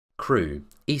Crewe,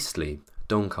 Eastleigh,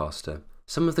 Doncaster,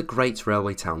 some of the great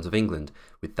railway towns of England,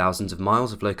 with thousands of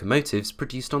miles of locomotives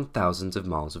produced on thousands of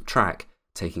miles of track,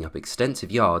 taking up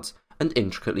extensive yards and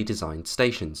intricately designed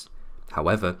stations.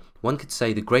 However, one could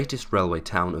say the greatest railway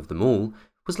town of them all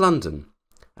was London.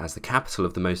 As the capital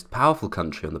of the most powerful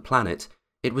country on the planet,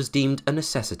 it was deemed a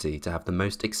necessity to have the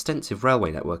most extensive railway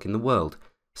network in the world,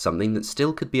 something that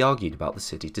still could be argued about the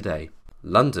city today.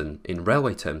 London, in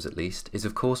railway terms at least, is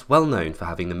of course well known for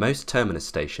having the most terminus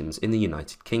stations in the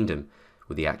United Kingdom,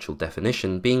 with the actual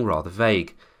definition being rather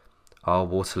vague. Are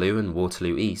Waterloo and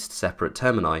Waterloo East separate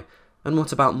termini, and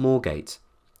what about Moorgate?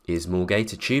 Is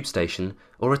Moorgate a tube station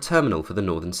or a terminal for the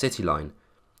Northern City Line?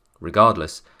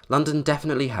 Regardless, London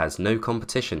definitely has no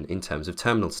competition in terms of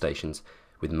terminal stations,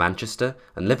 with Manchester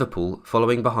and Liverpool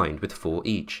following behind with 4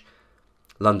 each.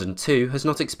 London too has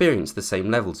not experienced the same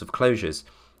levels of closures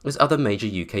as other major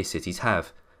UK cities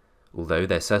have, although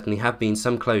there certainly have been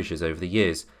some closures over the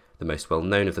years, the most well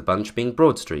known of the bunch being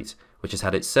Broad Street, which has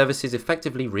had its services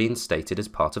effectively reinstated as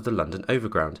part of the London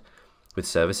Overground, with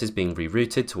services being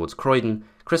rerouted towards Croydon,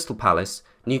 Crystal Palace,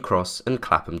 New Cross and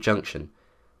Clapham Junction.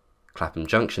 Clapham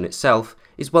Junction itself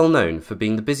is well known for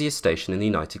being the busiest station in the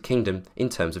United Kingdom in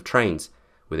terms of trains,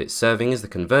 with it serving as the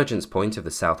convergence point of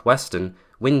the South Western,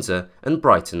 Windsor and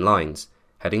Brighton lines,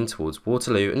 heading towards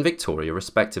Waterloo and Victoria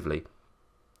respectively.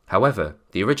 However,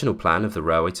 the original plan of the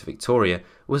railway to Victoria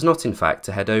was not in fact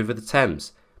to head over the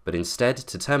Thames, but instead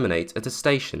to terminate at a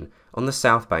station on the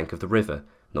south bank of the river,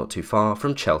 not too far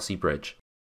from Chelsea Bridge.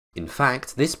 In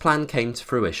fact, this plan came to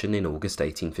fruition in August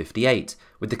 1858,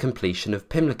 with the completion of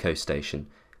Pimlico Station,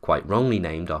 quite wrongly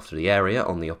named after the area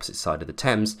on the opposite side of the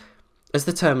Thames, as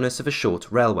the terminus of a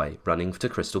short railway running to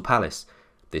Crystal Palace.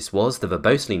 This was the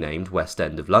verbosely named West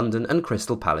End of London and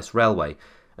Crystal Palace Railway,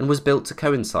 and was built to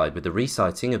coincide with the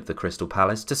resiting of the Crystal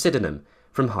Palace to Sydenham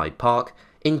from Hyde Park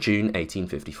in June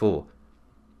 1854.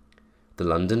 The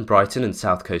London, Brighton and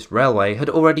South Coast Railway had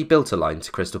already built a line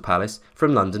to Crystal Palace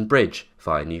from London Bridge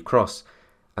via New Cross,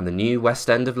 and the new West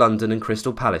End of London and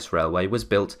Crystal Palace Railway was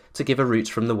built to give a route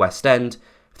from the West End,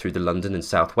 through the London and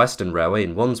South Western Railway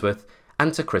in Wandsworth,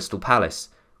 and to Crystal Palace,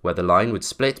 where the line would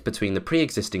split between the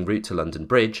pre-existing route to London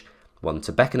Bridge, one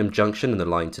to Beckenham Junction and the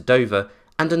line to Dover,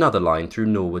 and another line through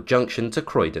Norwood Junction to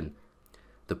Croydon.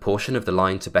 The portion of the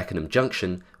line to Beckenham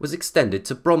Junction was extended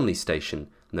to Bromley Station,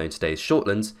 known today as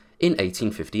Shortlands, in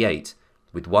 1858,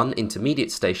 with one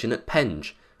intermediate station at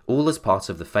Penge, all as part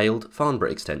of the failed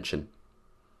Farnborough extension.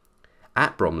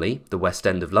 At Bromley, the West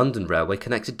End of London Railway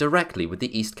connected directly with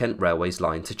the East Kent Railway's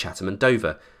line to Chatham and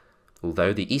Dover,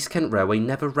 although the East Kent Railway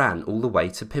never ran all the way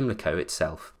to Pimlico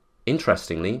itself.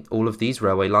 Interestingly, all of these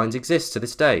railway lines exist to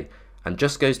this day, and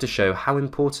just goes to show how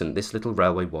important this little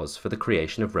railway was for the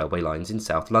creation of railway lines in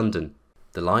South London.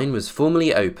 The line was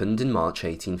formally opened in March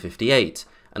 1858,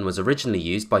 and was originally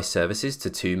used by services to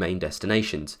 2 main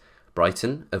destinations,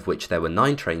 Brighton, of which there were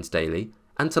 9 trains daily,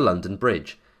 and to London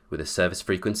Bridge, with a service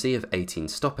frequency of 18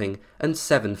 stopping and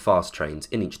 7 fast trains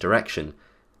in each direction,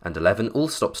 and 11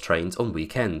 all-stops trains on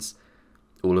weekends,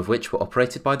 all of which were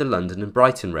operated by the London and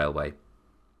Brighton Railway.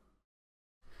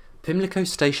 Pimlico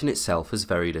Station itself has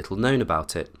very little known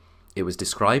about it. It was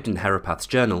described in Herapath's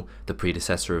Journal, the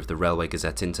predecessor of the Railway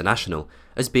Gazette International,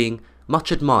 as being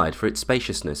much admired for its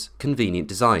spaciousness, convenient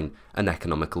design and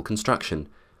economical construction,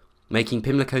 making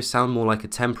Pimlico sound more like a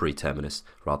temporary terminus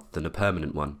rather than a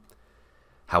permanent one.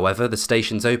 However, the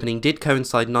station's opening did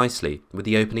coincide nicely with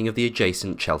the opening of the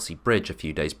adjacent Chelsea Bridge a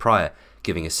few days prior,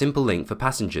 giving a simple link for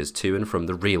passengers to and from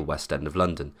the real West End of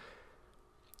London.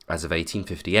 As of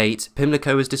 1858,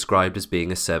 Pimlico is described as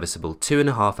being a serviceable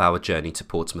 2.5-hour journey to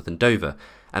Portsmouth and Dover,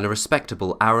 and a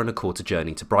respectable 1.25-hour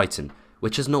journey to Brighton,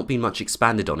 which has not been much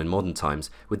expanded on in modern times,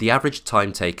 with the average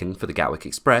time taken for the Gatwick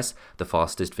Express, the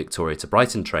fastest Victoria to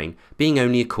Brighton train, being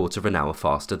only 1/4 hour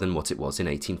faster than what it was in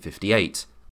 1858.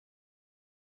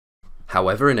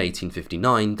 However, in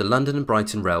 1859, the London and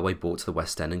Brighton Railway bought the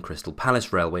West End and Crystal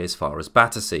Palace Railway as far as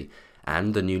Battersea,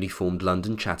 and the newly formed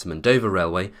London, Chatham and Dover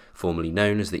Railway, formerly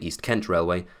known as the East Kent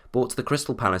Railway, bought the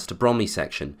Crystal Palace to Bromley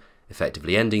section,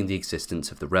 effectively ending the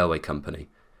existence of the railway company.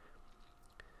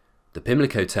 The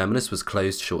Pimlico terminus was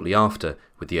closed shortly after,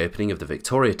 with the opening of the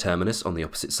Victoria terminus on the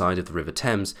opposite side of the River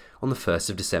Thames on the 1st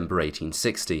of December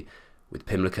 1860, with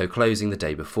Pimlico closing the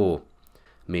day before,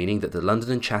 meaning that the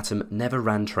London and Chatham never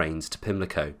ran trains to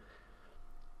Pimlico.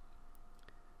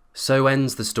 So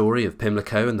ends the story of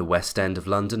Pimlico and the West End of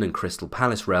London and Crystal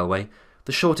Palace Railway,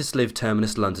 the shortest-lived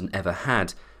terminus London ever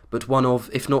had, but one of,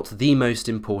 if not the most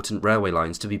important railway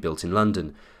lines to be built in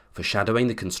London, foreshadowing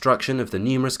the construction of the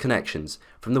numerous connections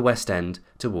from the West End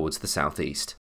towards the south east.